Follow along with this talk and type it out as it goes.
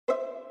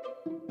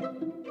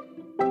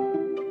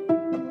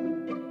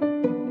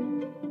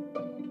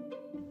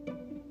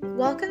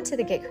Welcome to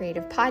the Get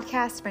Creative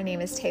podcast. My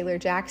name is Taylor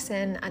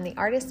Jackson. I'm the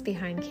artist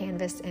behind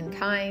Canvas and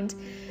Kind.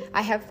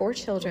 I have 4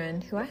 children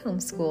who I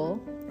homeschool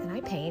and I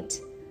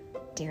paint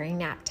during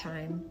nap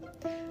time.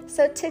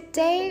 So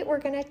today we're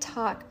going to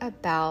talk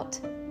about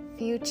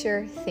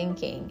future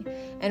thinking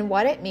and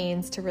what it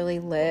means to really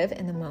live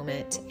in the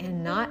moment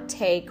and not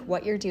take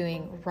what you're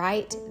doing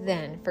right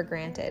then for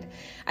granted.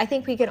 I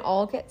think we can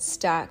all get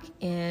stuck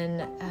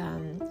in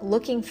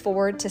looking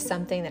forward to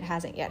something that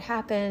hasn't yet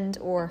happened,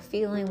 or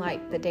feeling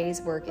like the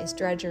day's work is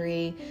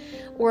drudgery,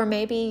 or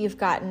maybe you've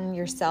gotten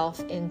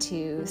yourself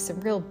into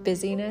some real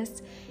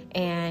busyness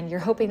and you're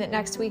hoping that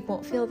next week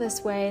won't feel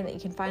this way and that you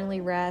can finally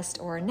rest,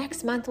 or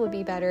next month will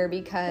be better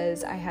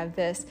because I have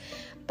this.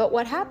 But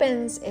what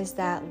happens is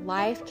that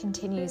life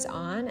continues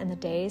on and the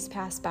days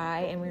pass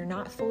by and we're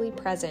not fully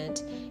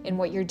present in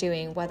what you're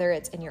doing, whether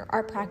it's in your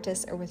art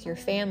practice or with your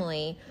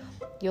family.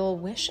 You'll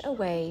wish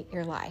away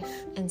your life.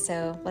 And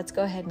so let's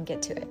go ahead and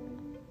get to it.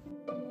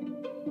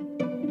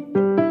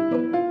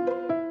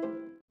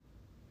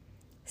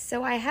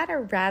 So I had a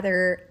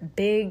rather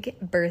big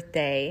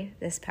birthday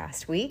this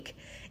past week.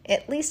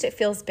 At least it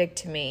feels big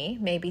to me.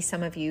 Maybe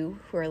some of you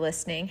who are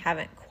listening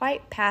haven't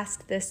quite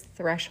passed this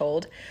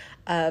threshold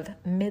of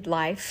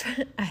midlife,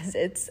 as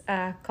it's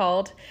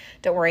called.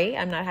 Don't worry,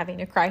 I'm not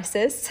having a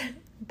crisis,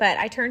 but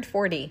I turned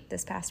 40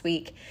 this past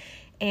week.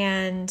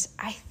 And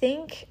I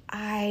think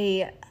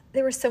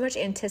there was so much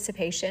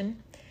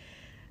anticipation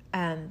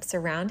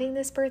surrounding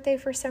this birthday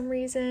for some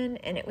reason,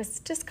 and it was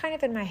just kind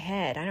of in my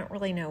head. I don't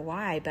really know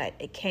why, but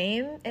it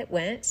came, it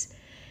went.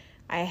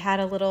 I had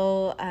a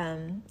little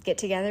get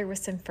together with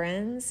some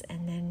friends,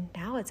 and then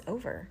now it's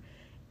over.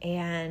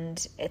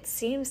 And it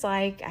seems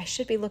like I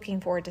should be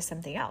looking forward to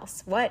something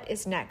else. What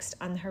is next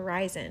on the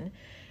horizon?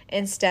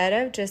 Instead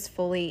of just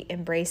fully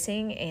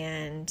embracing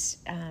and,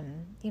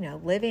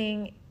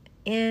 living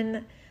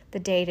in the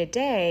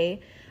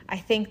day-to-day, I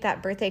think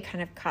that birthday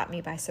kind of caught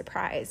me by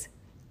surprise.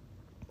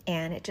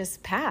 And it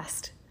just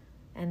passed.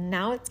 And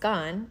now it's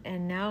gone.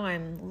 And now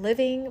I'm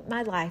living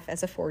my life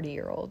as a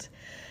 40-year-old.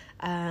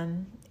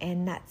 And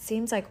that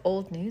seems like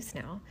old news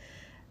now.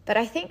 But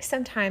I think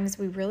sometimes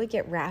we really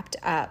get wrapped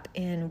up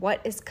in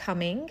what is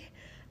coming,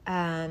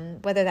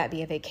 whether that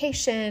be a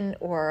vacation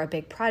or a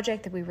big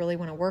project that we really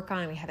want to work on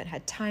and we haven't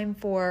had time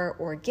for,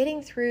 or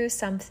getting through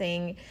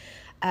something.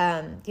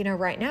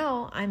 Right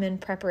now I'm in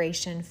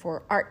preparation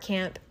for art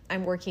camp.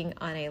 I'm working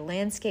on a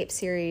landscape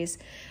series.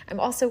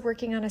 I'm also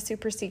working on a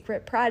super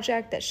secret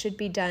project that should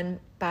be done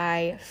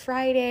by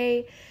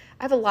Friday.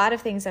 I have a lot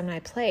of things on my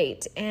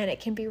plate, and it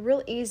can be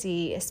real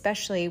easy,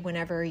 especially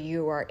whenever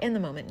you are in the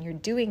moment and you're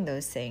doing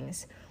those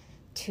things,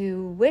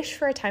 to wish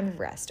for a time of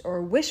rest or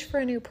wish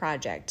for a new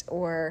project,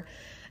 or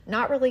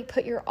not really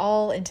put your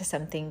all into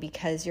something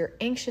because you're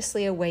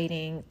anxiously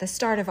awaiting the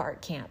start of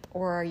art camp,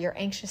 or you're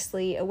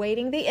anxiously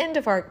awaiting the end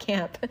of art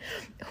camp,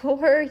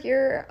 or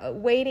you're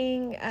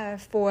waiting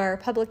for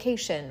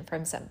publication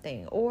from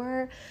something,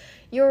 or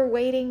you're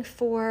waiting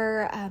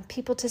for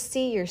people to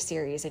see your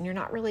series and you're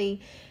not really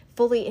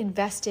fully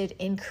invested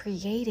in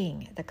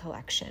creating the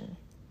collection.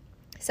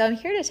 So I'm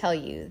here to tell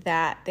you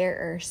that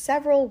there are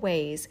several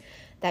ways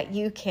that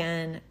you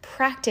can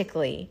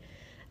practically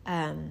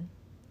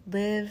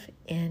live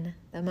in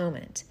the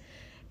moment.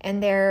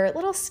 And they're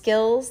little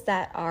skills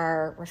that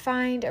are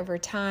refined over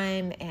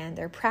time, and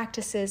they're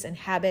practices and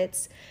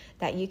habits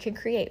that you can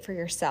create for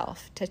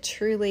yourself to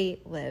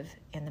truly live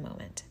in the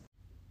moment.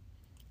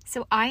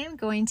 So I am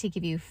going to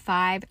give you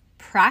 5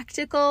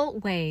 practical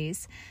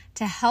ways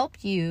to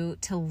help you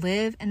to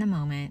live in the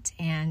moment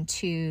and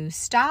to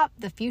stop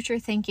the future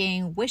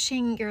thinking,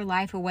 wishing your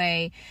life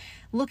away,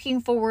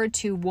 looking forward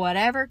to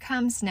whatever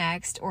comes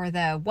next, or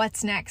the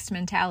what's next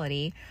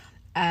mentality.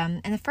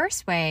 And the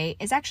first way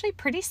is actually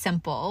pretty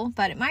simple,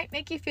 but it might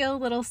make you feel a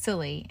little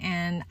silly.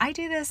 And I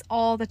do this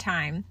all the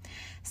time.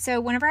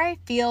 So whenever I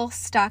feel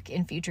stuck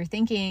in future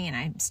thinking and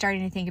I'm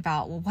starting to think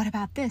about, well, what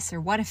about this?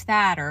 Or what if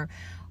that? Or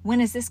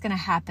when is this going to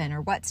happen?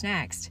 Or what's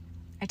next?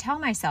 I tell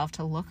myself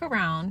to look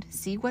around,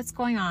 see what's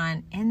going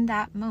on in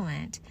that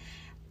moment.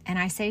 And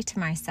I say to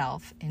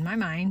myself in my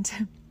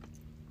mind,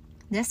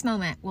 this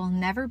moment will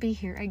never be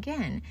here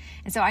again.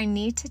 And so I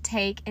need to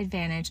take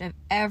advantage of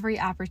every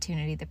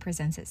opportunity that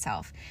presents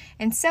itself.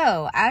 And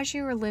so as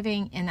you are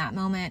living in that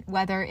moment,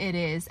 whether it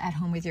is at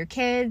home with your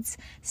kids,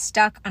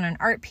 stuck on an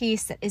art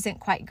piece that isn't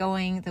quite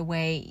going the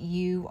way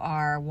you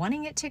are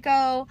wanting it to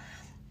go,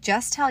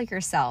 just tell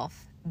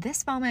yourself,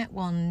 this moment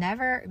will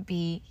never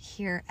be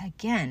here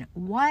again.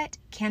 What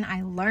can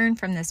I learn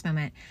from this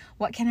moment?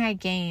 What can I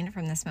gain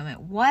from this moment?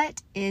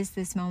 What is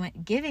this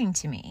moment giving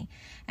to me?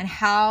 And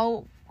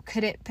how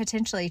could it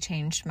potentially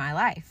change my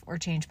life, or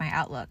change my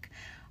outlook,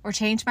 or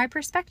change my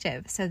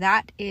perspective? So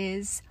that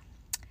is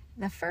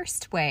the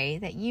first way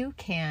that you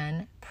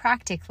can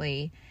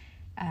practically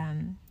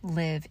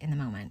live in the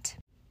moment.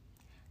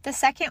 The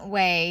second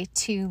way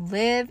to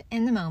live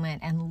in the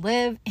moment and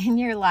live in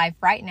your life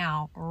right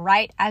now,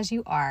 right as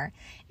you are,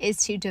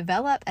 is to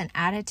develop an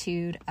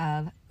attitude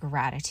of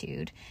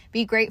gratitude.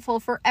 Be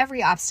grateful for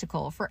every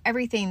obstacle, for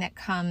everything that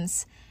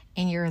comes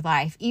in your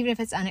life, even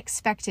if it's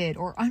unexpected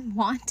or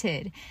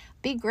unwanted.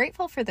 Be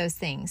grateful for those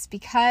things,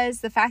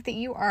 because the fact that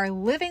you are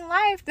living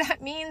life,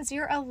 that means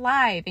you're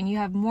alive and you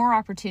have more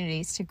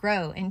opportunities to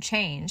grow and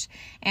change,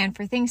 and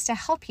for things to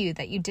help you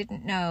that you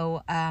didn't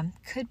know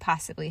could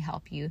possibly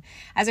help you.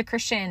 As a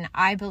Christian,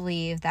 I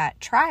believe that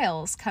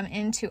trials come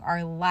into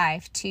our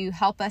life to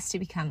help us to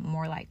become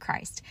more like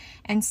Christ.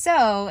 And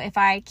so if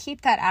I keep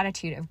that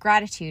attitude of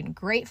gratitude and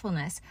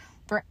gratefulness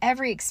for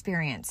every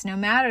experience, no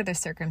matter the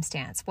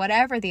circumstance,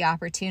 whatever the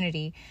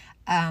opportunity,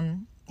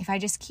 if I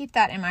just keep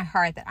that in my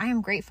heart, that I am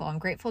grateful. I'm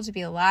grateful to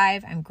be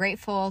alive. I'm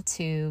grateful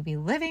to be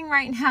living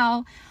right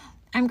now.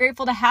 I'm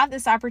grateful to have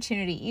this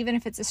opportunity, even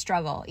if it's a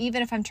struggle,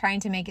 even if I'm trying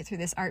to make it through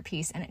this art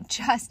piece and it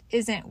just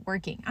isn't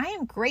working. I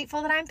am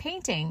grateful that I'm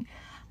painting.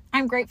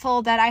 I'm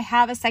grateful that I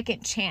have a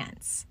second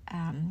chance.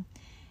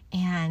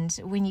 And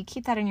when you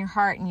keep that in your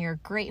heart and you're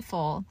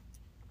grateful,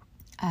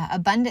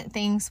 abundant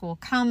things will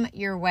come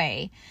your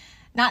way.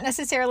 Not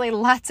necessarily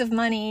lots of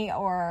money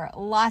or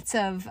lots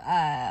of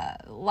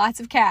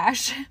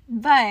cash,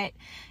 but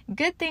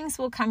good things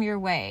will come your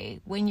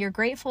way when you're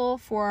grateful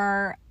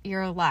for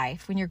your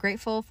life, when you're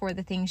grateful for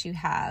the things you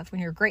have,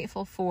 when you're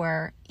grateful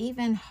for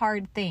even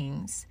hard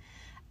things.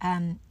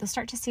 You'll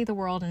start to see the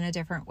world in a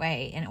different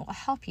way, and it will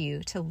help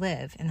you to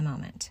live in the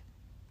moment.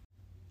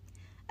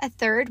 A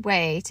third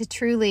way to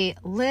truly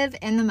live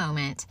in the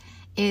moment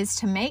is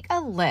to make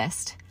a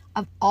list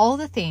of all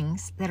the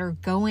things that are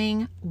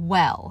going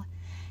well.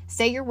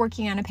 Say you're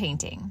working on a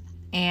painting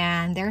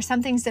and there are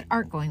some things that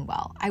aren't going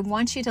well. I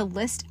want you to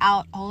list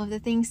out all of the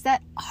things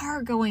that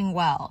are going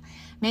well.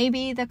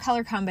 Maybe the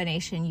color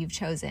combination you've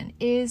chosen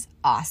is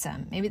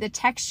awesome. Maybe the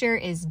texture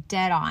is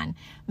dead on.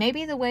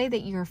 Maybe the way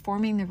that you're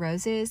forming the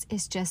roses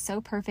is just so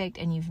perfect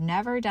and you've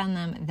never done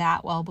them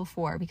that well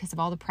before because of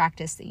all the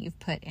practice that you've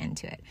put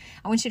into it.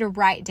 I want you to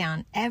write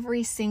down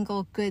every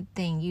single good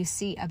thing you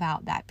see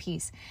about that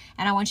piece.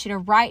 And I want you to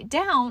write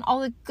down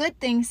all the good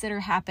things that are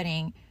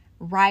happening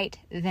right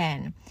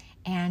then,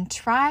 and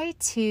try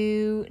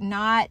to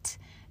not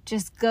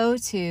just go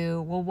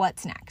to, well,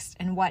 what's next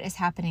and what is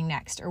happening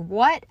next, or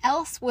what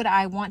else would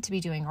I want to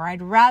be doing, or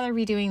I'd rather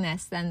be doing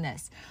this than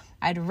this.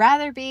 I'd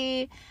rather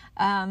be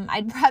at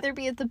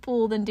the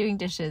pool than doing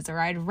dishes, or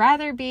I'd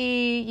rather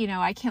be,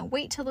 I can't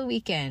wait till the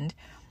weekend.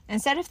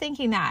 Instead of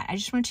thinking that, I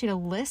just want you to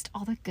list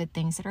all the good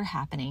things that are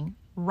happening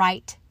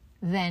right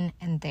then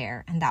and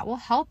there, and that will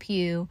help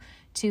you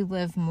to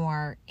live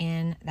more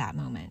in that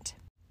moment.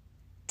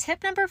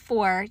 Tip number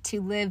 4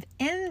 to live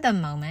in the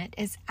moment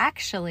is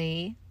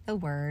actually the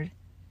word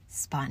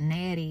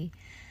spontaneity.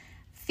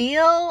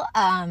 Feel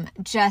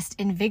just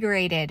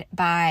invigorated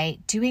by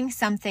doing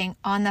something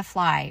on the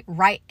fly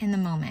right in the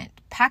moment.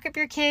 Pack up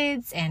your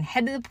kids and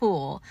head to the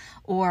pool,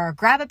 or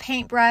grab a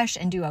paintbrush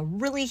and do a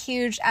really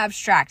huge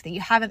abstract that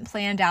you haven't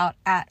planned out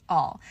at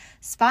all.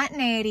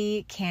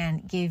 Spontaneity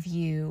can give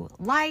you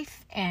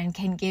life and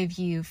can give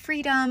you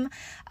freedom,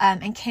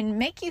 and can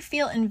make you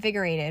feel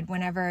invigorated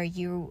whenever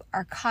you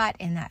are caught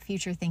in that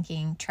future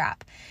thinking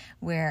trap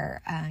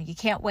where you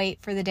can't wait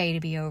for the day to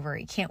be over,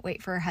 you can't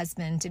wait for a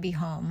husband to be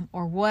home,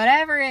 or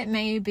whatever it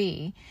may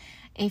be.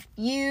 If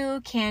you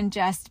can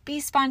just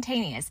be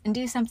spontaneous and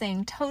do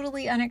something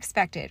totally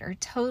unexpected or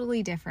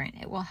totally different,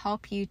 it will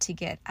help you to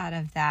get out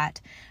of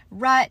that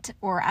rut,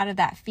 or out of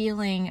that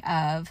feeling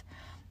of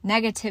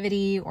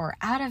negativity, or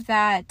out of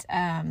that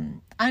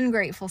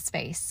ungrateful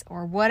space,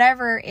 or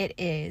whatever it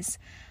is.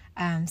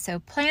 So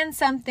plan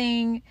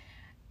something,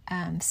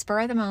 spur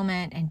of the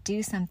moment, and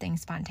do something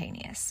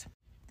spontaneous.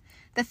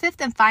 The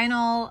fifth and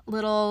final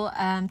little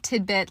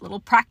tidbit, little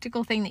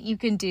practical thing that you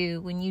can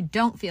do when you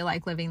don't feel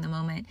like living the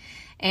moment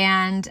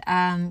and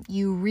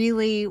you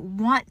really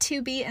want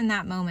to be in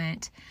that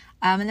moment.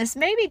 And this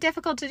may be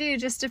difficult to do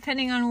just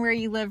depending on where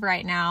you live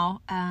right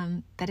now,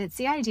 but it's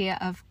the idea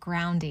of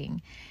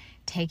grounding.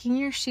 Taking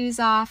your shoes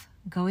off,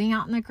 going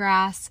out in the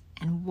grass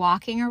and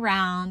walking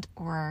around,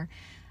 or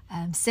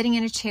sitting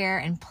in a chair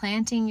and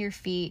planting your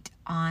feet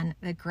on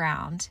the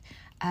ground.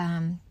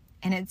 And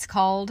it's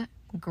called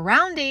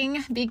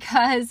grounding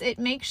because it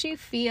makes you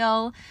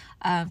feel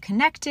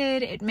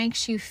connected. It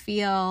makes you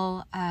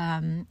feel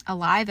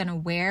alive and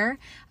aware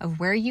of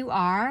where you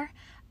are,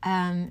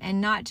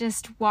 and not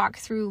just walk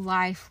through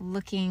life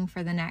looking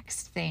for the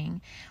next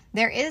thing.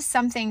 There is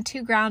something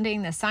to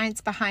grounding, the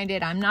science behind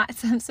it. I'm not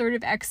some sort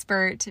of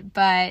expert,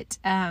 but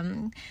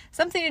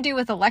something to do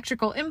with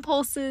electrical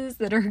impulses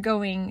that are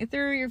going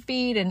through your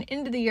feet and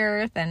into the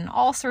earth, and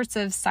all sorts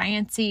of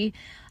sciencey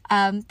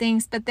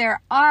things. But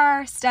there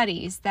are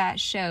studies that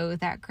show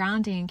that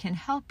grounding can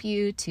help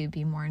you to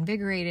be more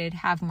invigorated,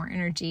 have more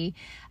energy,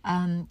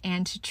 and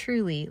to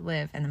truly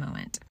live in the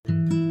moment.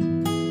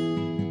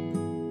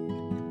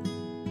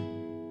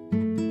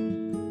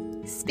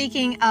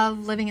 Speaking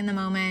of living in the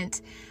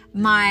moment,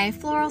 My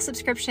floral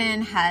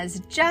subscription has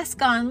just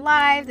gone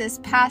live this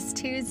past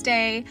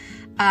Tuesday,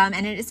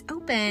 and it is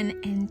open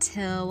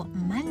until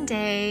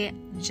Monday,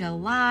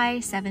 July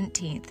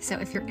 17th. So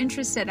if you're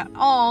interested at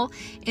all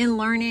in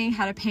learning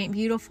how to paint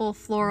beautiful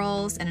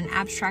florals in an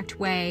abstract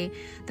way,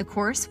 the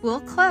course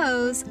will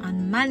close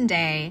on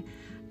Monday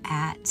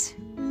at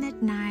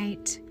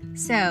midnight.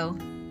 So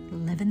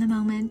live in the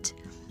moment.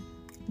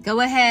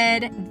 Go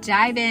ahead,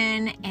 dive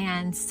in,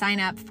 and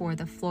sign up for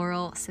the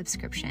floral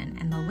subscription,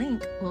 and the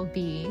link will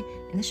be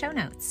in the show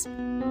notes.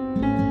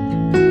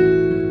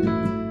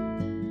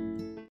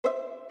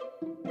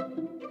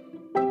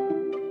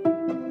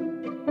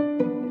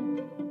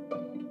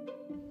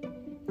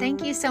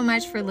 Thank you so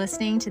much for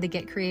listening to the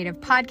Get Creative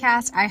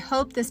podcast. I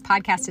hope this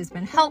podcast has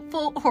been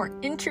helpful or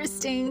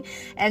interesting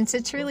and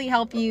to truly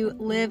help you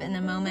live in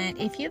the moment.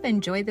 If you've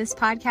enjoyed this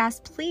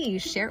podcast,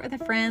 please share it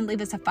with a friend. Leave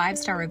us a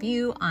 5-star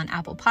review on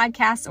Apple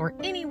Podcasts or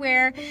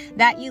anywhere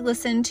that you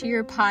listen to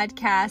your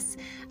podcasts.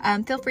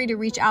 Feel free to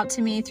reach out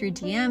to me through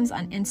DMs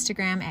on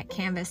Instagram at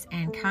Canvas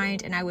and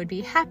Kind, and I would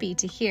be happy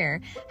to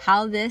hear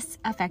how this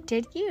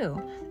affected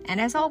you. And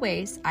as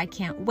always, I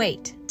can't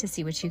wait to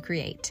see what you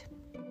create.